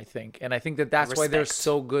honor, I think, and I think that's why they're Respect.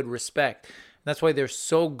 so good. Respect. That's why they're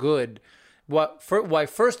so good. Why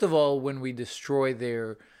first of all, when we destroy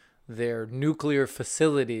their nuclear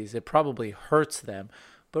facilities, it probably hurts them,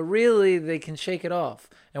 but really they can shake it off.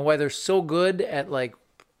 And why they're so good at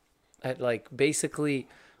basically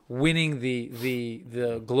winning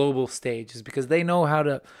the global stage is because they know how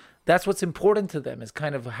to. That's what's important to them, is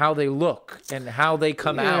kind of how they look and how they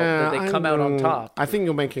come out. That they come out on top. I think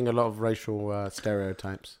you're making a lot of racial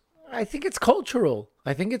stereotypes. I think it's cultural.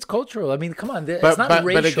 I mean, come on, it's But- not but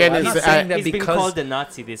racial. again, I'm it's- not saying that He's been because called a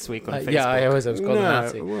Nazi this week on Facebook. yeah, I was called a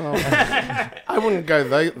Nazi. Well, I wouldn't go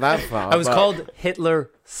that far. I was but- called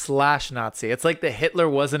Hitler/Nazi. It's like the Hitler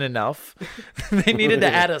wasn't enough. They needed to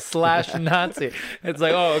add a /Nazi. It's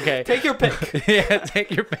like, oh, okay. Take your pick. Yeah, take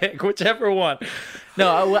your pick, whichever one.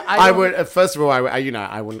 No, I don't- would first of all,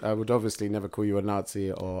 I would obviously never call you a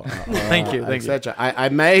Nazi or Thank you. etc. I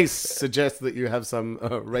may suggest that you have some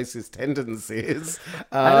racist tendencies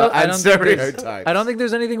I and don't think there's- stereotypes. I don't think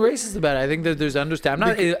there's anything racist about it. I think that there's understand.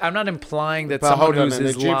 I'm not implying that But someone hold on, who's an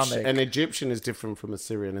Islamic. An Egyptian is different from a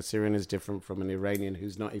Syrian. A Syrian is different from an Iranian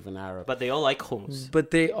who's not even Arab. But they all like hummus.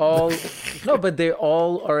 But they all but they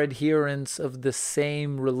all are adherents of the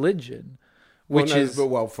same religion, which is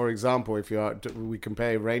for example, if we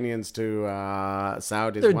compare Iranians to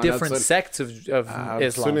Saudis, they're one different of sects of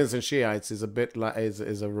Islam. Sunnis and Shiites is a bit like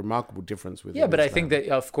is a remarkable difference with Yeah, but I think that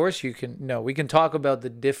of course we can talk about the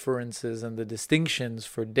differences and the distinctions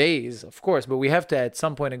for days, of course, but we have to at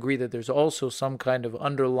some point agree that there's also some kind of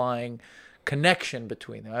underlying connection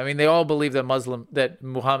between them. I mean, they all believe that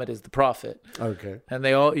Muhammad is the prophet. okay. And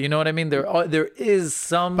they all, you know what I mean? There is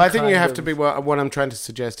some But I think you kind have of- to be. What I'm trying to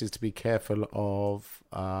suggest is to be careful of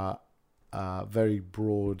very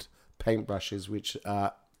broad paintbrushes, which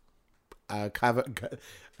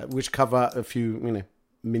cover a few,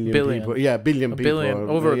 million Billion. people. Yeah, billion a people. billion,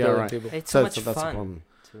 over a yeah, billion right. people. It's So so much that's the fun. problem.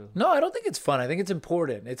 No, I don't think it's fun. I think it's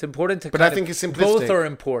important. It's important to. But kind I think of- it's simplistic. Both are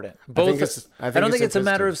important. Both. I don't think it's a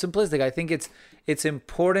matter of simplistic. I think it's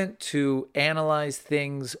important to analyze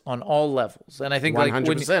things on all levels. And I think like when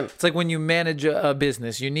 100%. it's like when you manage a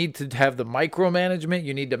business, you need to have the micromanagement.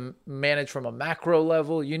 You need to manage from a macro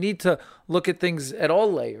level. You need to look at things at all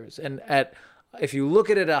layers. And if you look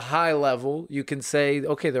at it at a high level, you can say,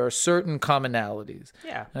 okay, there are certain commonalities.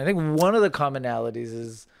 Yeah. And I think one of the commonalities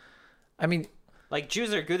is, I mean, Like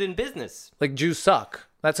Jews are good in business. like Jews suck.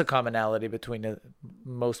 That's a commonality between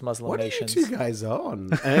most Muslim What are you nations. two guys on?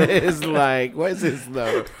 It's like, what is this,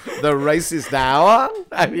 the racist hour?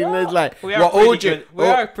 I mean, it's like, We are, well, pretty, good. We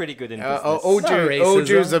are pretty good in business. all Not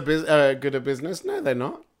Jews racism. are good at business? No, they're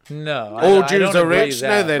not. No, All I Jews don't are agree rich? with No,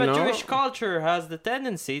 that. they're But not. Jewish culture has the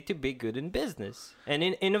tendency to be good in business and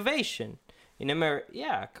in innovation. in America.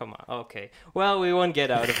 Yeah, come on. Okay. Well, we won't get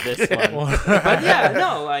out of this one. But yeah,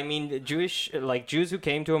 no. I mean, Jews who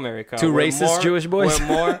came to America, Two were racist more, Jewish boys?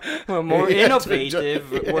 were more Yeah, innovative.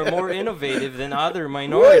 yeah. Were more innovative than other What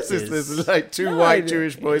minorities. is this? This is like two No, white I-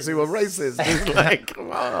 Jewish boys who are racist. It's like,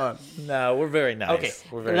 come on. No, we're very nice. Okay,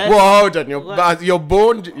 We're very let's- Well, hold on. You're Let- you're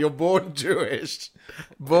born Jewish,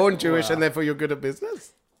 born Jewish, and therefore you're good at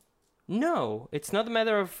business. No, it's not a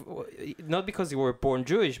matter of not because you were born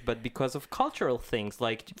Jewish, but because of cultural things.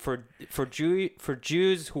 Like for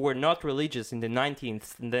Jews who were not religious in the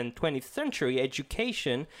 19th and then 20th century,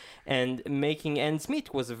 education and making ends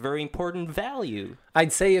meet was a very important value.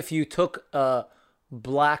 I'd say if you took a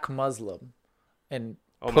black Muslim and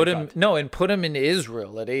Oh my put him God. put him in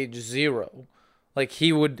Israel at age 0, like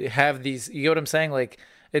he would have these. You know what I'm saying? Like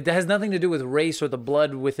it has nothing to do with race or the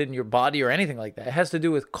blood within your body or anything like that. It has to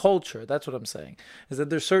do with culture. That's what I'm saying. Is that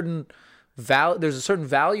there's a certain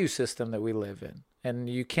value system that we live in, and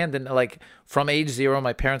you can't like from age 0.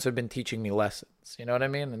 My parents have been teaching me lessons. You know what I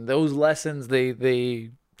mean? And those lessons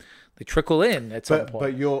they trickle in at some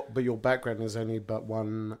point. But your background is only but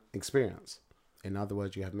one experience. In other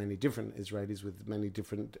words, you have many different Israelis with many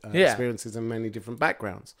different experiences and many different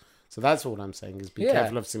backgrounds. So that's all I'm saying is be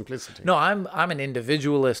careful of simplicity. No, I'm an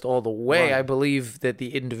individualist all the way. Right. I believe that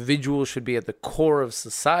the individual should be at the core of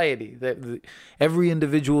society. That every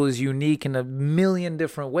individual is unique in a million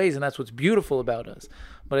different ways, and that's what's beautiful about us.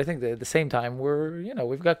 But I think that at the same time,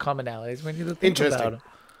 we've got commonalities. We need to think Interesting. about them.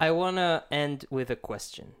 I wanna end with a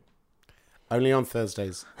question. Only on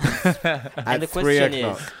Thursdays And at the 3 question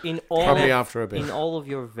o'clock. is, Probably after a bit. in all of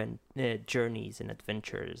your journeys and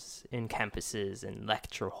adventures in campuses and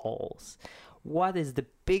lecture halls, what is the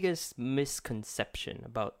biggest misconception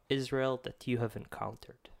about Israel that you have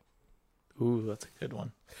encountered? Ooh, that's a good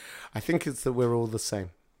one. I think it's that we're all the same.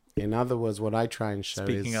 In other words, what I try and show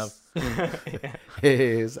Speaking is, of.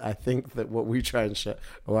 is I think that what we try and show,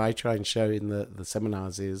 or I try and show in the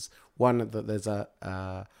seminars is, one, that there's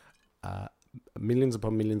millions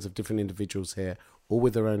upon millions of different individuals here, all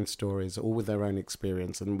with their own stories, all with their own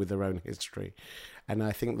experience and with their own history. And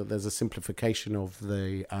I think that there's a simplification of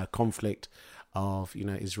the conflict of,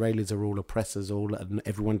 Israelis are all oppressors, and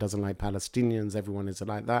everyone doesn't like Palestinians, everyone isn't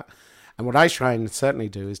like that. And what I try and certainly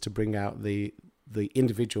do is to bring out the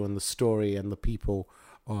individual and the story and the people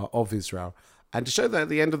of Israel. And to show that at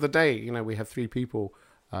the end of the day, we have 3 people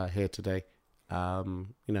here today,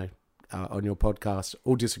 on your podcast,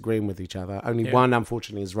 all disagreeing with each other. Only one,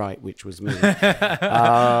 unfortunately, is right, which was me.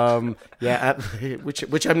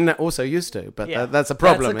 Which I'm also used to, but that's a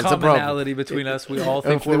problem. That's a commonality between us. We all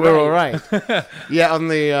think We're all right. Yeah. On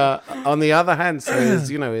the other hand, so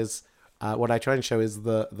what I try and show is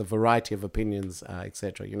the variety of opinions,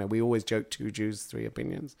 etc. We always joke 2 Jews, 3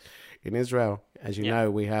 opinions. In Israel, as you know,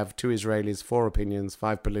 we have 2 Israelis, 4 opinions,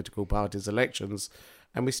 5 political parties, elections,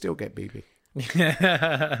 and we still get BB.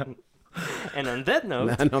 And on that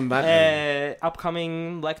note,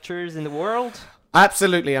 upcoming lectures in the world?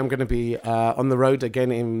 Absolutely. I'm going to be on the road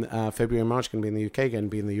again in February and March. Going to be in the UK, going to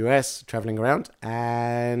be in the US, traveling around.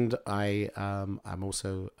 And I'm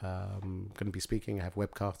also going to be speaking. I have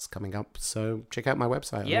webcasts coming up. So check out my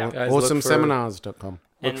website. Yeah. Guys, look for- awesomeseminars.com.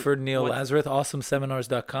 Look And for Neil what- Lazarus,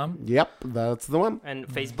 awesomeseminars.com. Yep, that's the one. And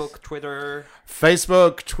Facebook, Twitter.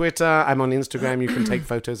 Facebook, Twitter. I'm on Instagram. You can take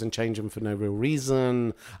photos and change them for no real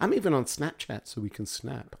reason. I'm even on Snapchat, so we can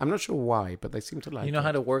snap. I'm not sure why, but they seem to like You know it.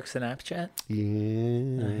 how to work Snapchat?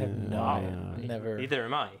 Yeah. I have no idea. Never. Neither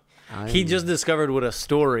am I. He just discovered what a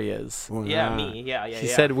story is. Yeah, me. Yeah. He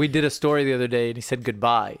said we did a story the other day, and he said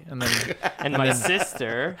goodbye, and then And my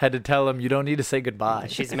sister, had to tell him you don't need to say goodbye.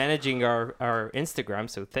 she's managing our Instagram,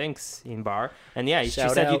 so thanks, Inbar. And yeah, she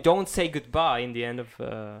Shout said you out. don't say goodbye in the end of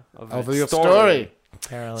a your story.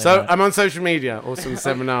 Apparently So not. I'm on social media. Awesome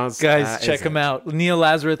Seminars. Guys, check is him it. out. Neil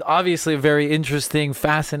Lazarus, obviously a very interesting,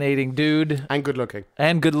 fascinating dude, And good looking.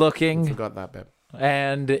 and good looking. Forgot that bit.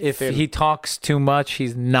 And if Thin. he talks too much,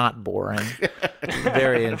 he's not boring.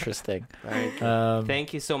 Very interesting. Thank you.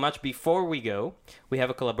 Thank you so much. Before we go, we have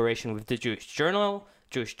a collaboration with the Jewish Journal,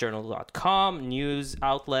 jewishjournal.com, news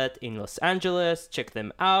outlet in Los Angeles. Check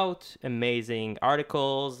them out. Amazing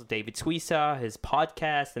articles. David Suissa, his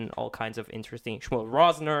podcast, and all kinds of interesting. Shmuel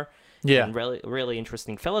Rosner. Yeah. And really, really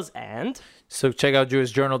interesting fellas. And So check out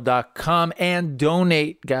jewishjournal.com and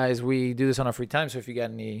donate, guys. We do this on our free time, so if you got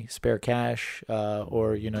any spare cash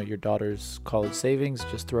or your daughter's college savings,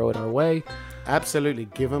 just throw it our way. Absolutely.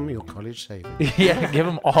 Give them your college savings. Yeah, give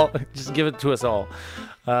them all. Just give it to us all.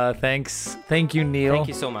 Thanks. Thank you, Neil. thank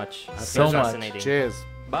you so much. So It was much. fascinating. Cheers.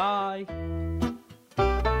 Bye.